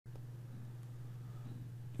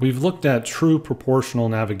We've looked at true proportional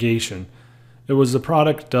navigation. It was the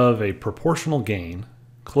product of a proportional gain,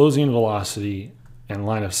 closing velocity, and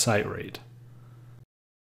line of sight rate.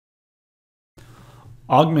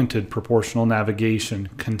 Augmented proportional navigation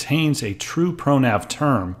contains a true pronav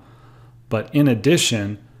term, but in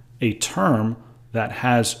addition, a term that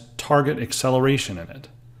has target acceleration in it.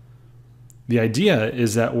 The idea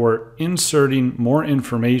is that we're inserting more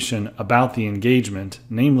information about the engagement,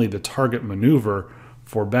 namely the target maneuver,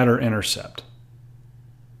 for better intercept.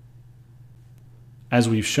 As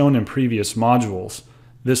we've shown in previous modules,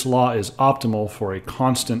 this law is optimal for a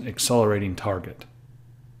constant accelerating target.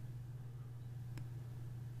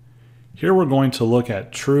 Here we're going to look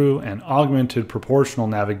at true and augmented proportional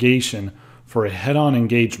navigation for a head-on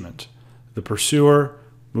engagement. The pursuer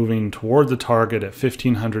moving toward the target at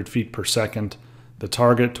 1,500 feet per second, the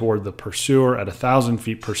target toward the pursuer at 1,000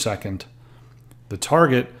 feet per second. The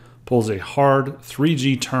target pulls a hard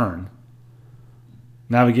 3G turn,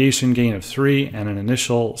 navigation gain of 3, and an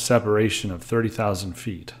initial separation of 30,000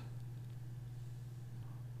 feet.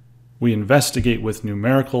 We investigate with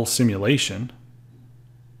numerical simulation.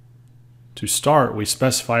 To start, we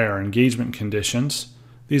specify our engagement conditions.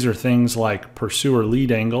 These are things like pursuer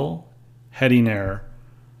lead angle, heading error,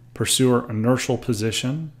 pursuer inertial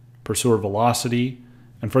position, pursuer velocity,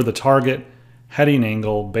 and for the target, heading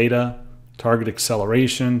angle, beta, target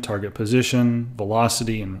acceleration, target position,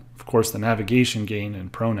 velocity, and of course the navigation gain in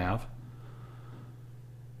pronav.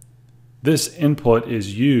 This input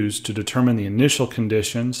is used to determine the initial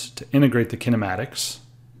conditions to integrate the kinematics.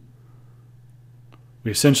 We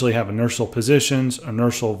essentially have inertial positions,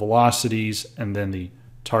 inertial velocities, and then the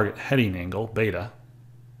target heading angle, beta.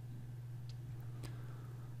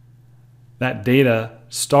 That data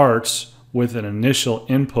starts with an initial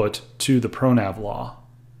input to the pronav law.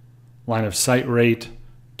 Line of sight rate,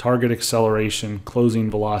 target acceleration, closing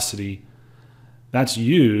velocity. That's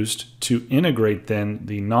used to integrate then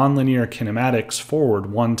the nonlinear kinematics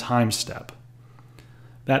forward one time step.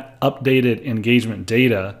 That updated engagement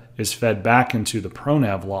data is fed back into the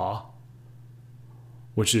pronav law,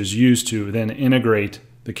 which is used to then integrate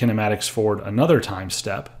the kinematics forward another time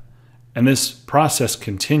step. And this process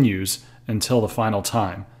continues until the final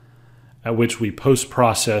time, at which we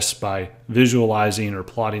post-process by visualizing or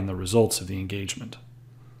plotting the results of the engagement.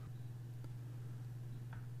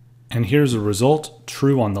 And here's the result,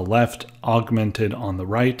 true on the left, augmented on the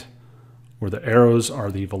right, where the arrows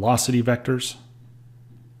are the velocity vectors.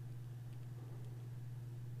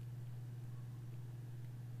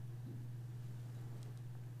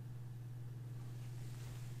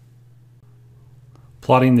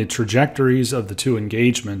 Plotting the trajectories of the two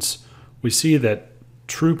engagements, we see that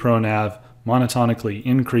true pronav monotonically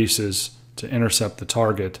increases to intercept the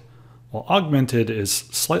target, while augmented is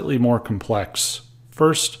slightly more complex.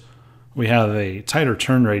 First, we have a tighter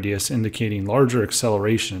turn radius indicating larger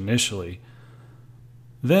acceleration initially.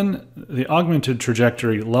 Then the augmented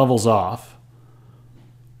trajectory levels off.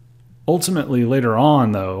 Ultimately, later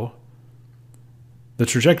on, though, the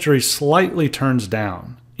trajectory slightly turns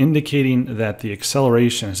down, indicating that the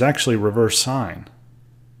acceleration is actually reverse sign.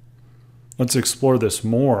 Let's explore this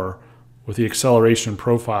more with the acceleration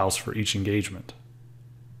profiles for each engagement.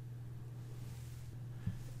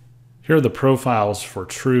 Here are the profiles for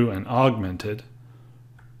true and augmented.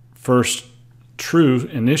 First, true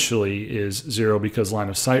initially is 0 because line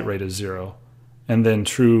of sight rate is 0, and then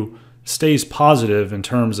true stays positive in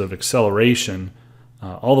terms of acceleration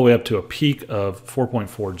all the way up to a peak of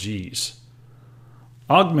 4.4 Gs.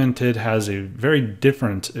 Augmented has a very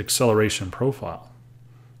different acceleration profile.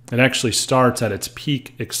 It actually starts at its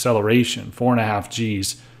peak acceleration, 4.5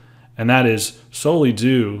 Gs, and that is solely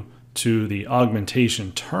due to the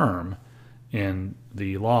augmentation term in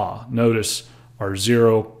the law. Notice our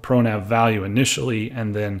 0 pronav value initially,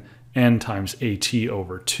 and then n times at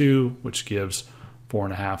over 2, which gives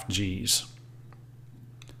 4.5 Gs.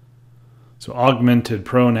 So augmented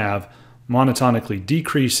pronav monotonically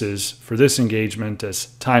decreases for this engagement as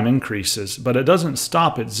time increases, but it doesn't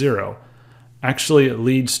stop at 0. Actually, it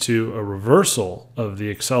leads to a reversal of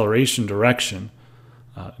the acceleration direction,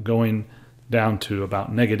 going down to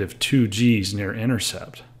about -2 Gs near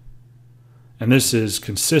intercept. And this is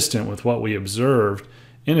consistent with what we observed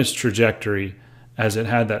in its trajectory as it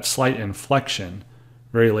had that slight inflection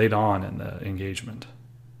very late on in the engagement.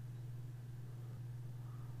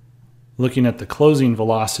 Looking at the closing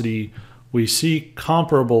velocity, we see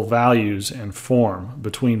comparable values and form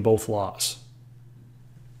between both laws.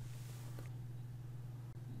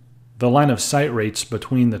 The line of sight rates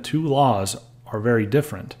between the two laws are very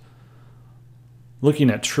different. Looking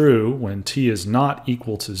at true, when t is not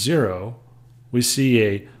equal to 0, we see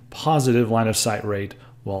a positive line of sight rate,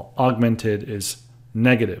 while augmented is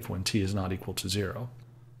negative when t is not equal to 0.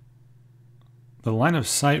 The line of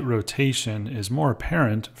sight rotation is more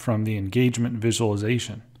apparent from the engagement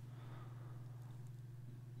visualization.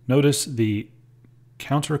 Notice the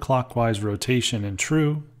counterclockwise rotation in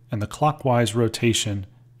true and the clockwise rotation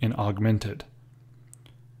in augmented.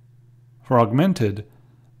 For augmented,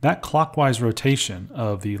 that clockwise rotation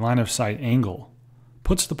of the line of sight angle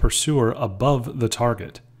puts the pursuer above the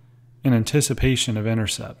target in anticipation of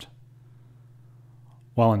intercept.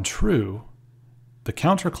 While in true, the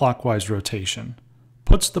counterclockwise rotation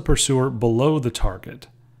puts the pursuer below the target.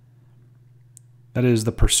 That is,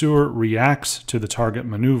 the pursuer reacts to the target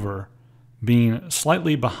maneuver being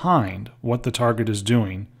slightly behind what the target is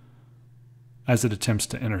doing as it attempts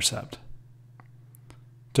to intercept.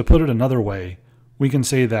 To put it another way, we can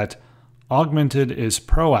say that augmented is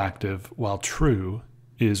proactive while true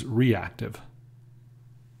is reactive.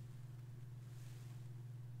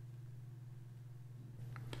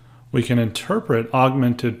 We can interpret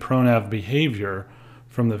augmented pronav behavior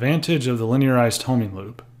from the vantage of the linearized homing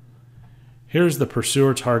loop. Here's the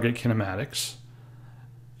pursuer target kinematics,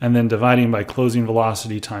 and then dividing by closing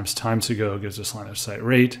velocity times time to go gives us line of sight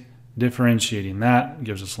rate. Differentiating that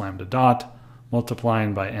gives us lambda dot.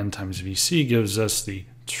 Multiplying by n times vc gives us the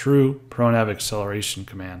true pronav acceleration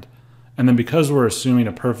command. And then because we're assuming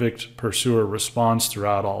a perfect pursuer response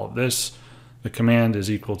throughout all of this, the command is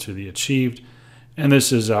equal to the achieved. And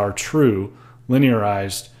this is our true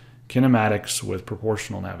linearized kinematics with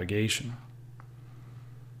proportional navigation.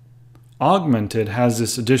 Augmented has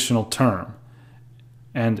this additional term,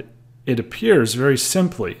 and it appears very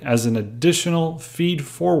simply as an additional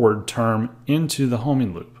feed-forward term into the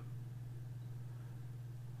homing loop.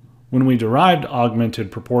 When we derived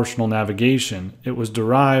augmented proportional navigation, it was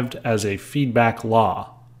derived as a feedback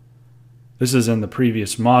law. This is in the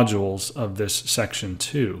previous modules of this section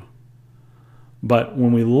 2. But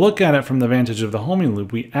when we look at it from the vantage of the homing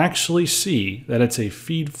loop, we actually see that it's a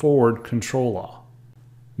feed-forward control law.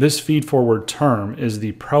 This feed-forward term is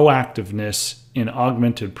the proactiveness in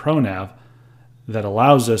augmented pronav that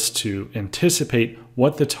allows us to anticipate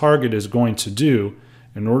what the target is going to do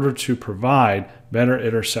in order to provide better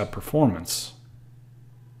intercept performance.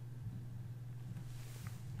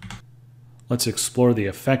 Let's explore the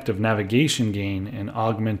effect of navigation gain in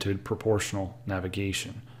augmented proportional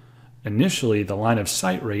navigation. Initially, the line of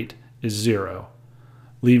sight rate is 0,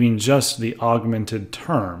 leaving just the augmented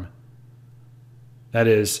term, that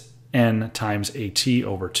is n times at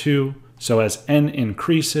over 2. So as n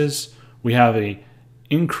increases, we have an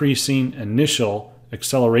increasing initial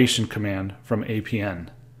acceleration command from APN.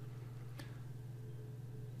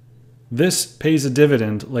 This pays a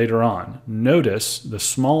dividend later on. Notice the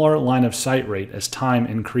smaller line of sight rate as time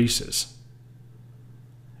increases.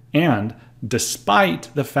 And despite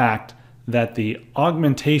the fact that the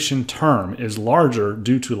augmentation term is larger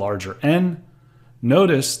due to larger n,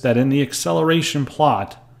 notice that in the acceleration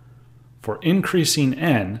plot, for increasing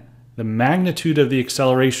n, the magnitude of the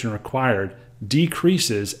acceleration required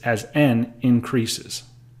decreases as n increases.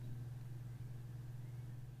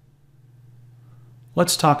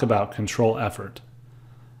 Let's talk about control effort.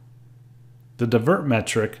 The divert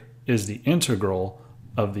metric is the integral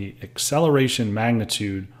of the acceleration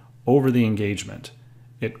magnitude over the engagement.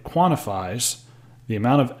 It quantifies the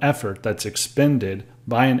amount of effort that's expended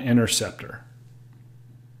by an interceptor.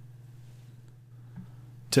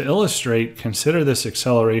 To illustrate, consider this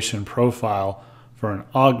acceleration profile for an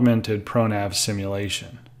augmented pronav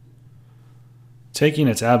simulation. Taking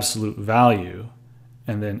its absolute value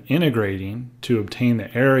and then integrating to obtain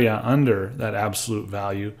the area under that absolute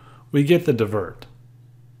value, we get the divert.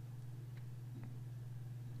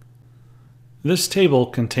 This table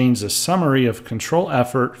contains a summary of control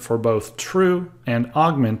effort for both true and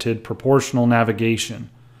augmented proportional navigation.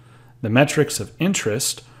 The metrics of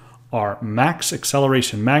interest are max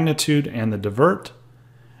acceleration magnitude and the divert,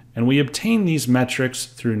 and we obtain these metrics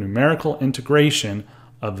through numerical integration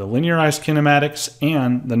of the linearized kinematics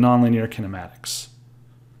and the nonlinear kinematics.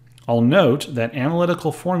 I'll note that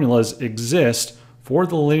analytical formulas exist for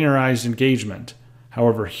the linearized engagement.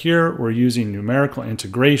 However, here we're using numerical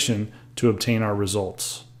integration to obtain our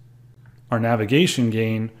results. Our navigation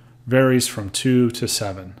gain varies from 2 to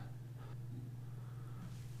 7.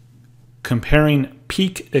 Comparing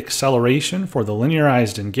peak acceleration for the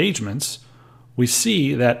linearized engagements, we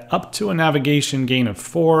see that up to a navigation gain of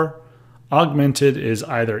 4, augmented is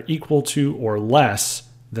either equal to or less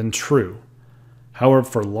than true. However,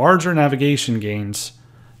 for larger navigation gains,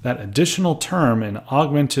 that additional term in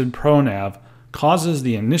augmented pronav causes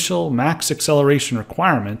the initial max acceleration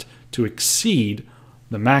requirement to exceed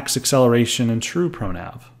the max acceleration in true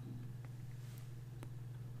pronav.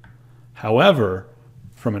 However,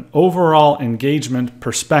 from an overall engagement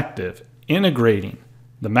perspective, integrating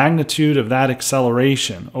the magnitude of that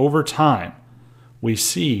acceleration over time, we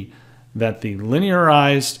see that the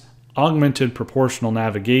linearized augmented proportional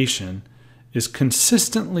navigation is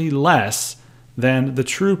consistently less than the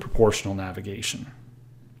true proportional navigation.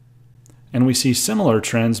 And we see similar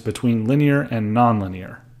trends between linear and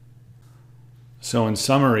nonlinear. So in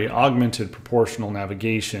summary, augmented proportional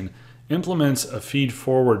navigation implements a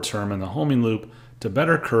feed-forward term in the homing loop to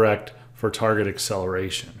better correct for target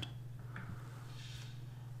acceleration.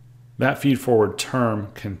 That feed-forward term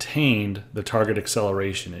contained the target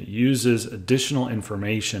acceleration. It uses additional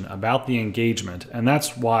information about the engagement, and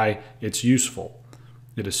that's why it's useful.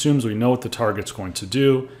 It assumes we know what the target's going to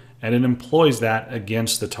do, and it employs that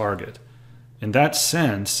against the target. In that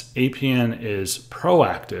sense, APN is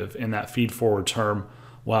proactive in that feed-forward term,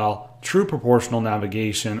 while true proportional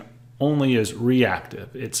navigation only is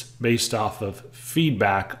reactive. It's based off of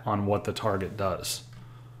feedback on what the target does.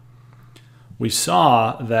 We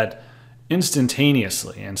saw that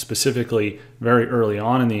instantaneously, and specifically very early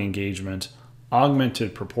on in the engagement,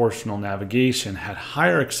 augmented proportional navigation had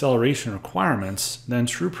higher acceleration requirements than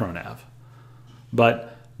true pronav.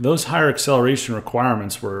 But those higher acceleration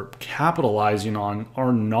requirements were capitalizing on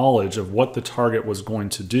our knowledge of what the target was going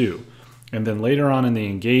to do. And then later on in the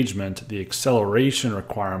engagement, the acceleration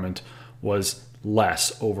requirement was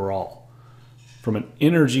less overall. From an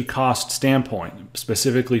energy cost standpoint,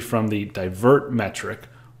 specifically from the divert metric,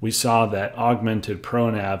 we saw that augmented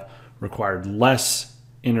pronav required less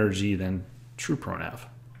energy than true pronav.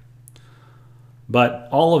 But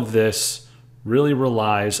all of this really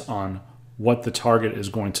relies on what the target is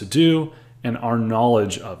going to do and our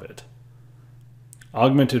knowledge of it.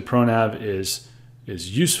 Augmented pronav is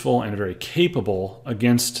useful and very capable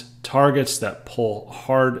against targets that pull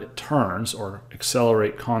hard turns or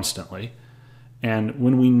accelerate constantly, and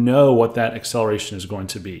when we know what that acceleration is going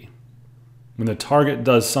to be. When the target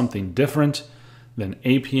does something different, then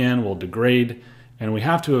APN will degrade, and we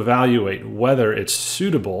have to evaluate whether it's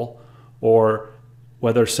suitable or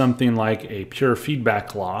whether something like a pure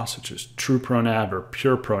feedback loss, such as true pronav or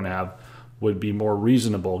pure pronav, would be more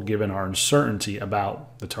reasonable given our uncertainty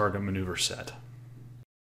about the target maneuver set.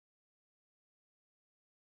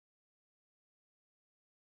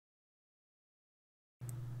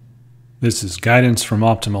 This is Guidance from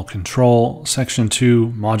Optimal Control, Section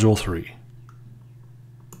 2, Module 3.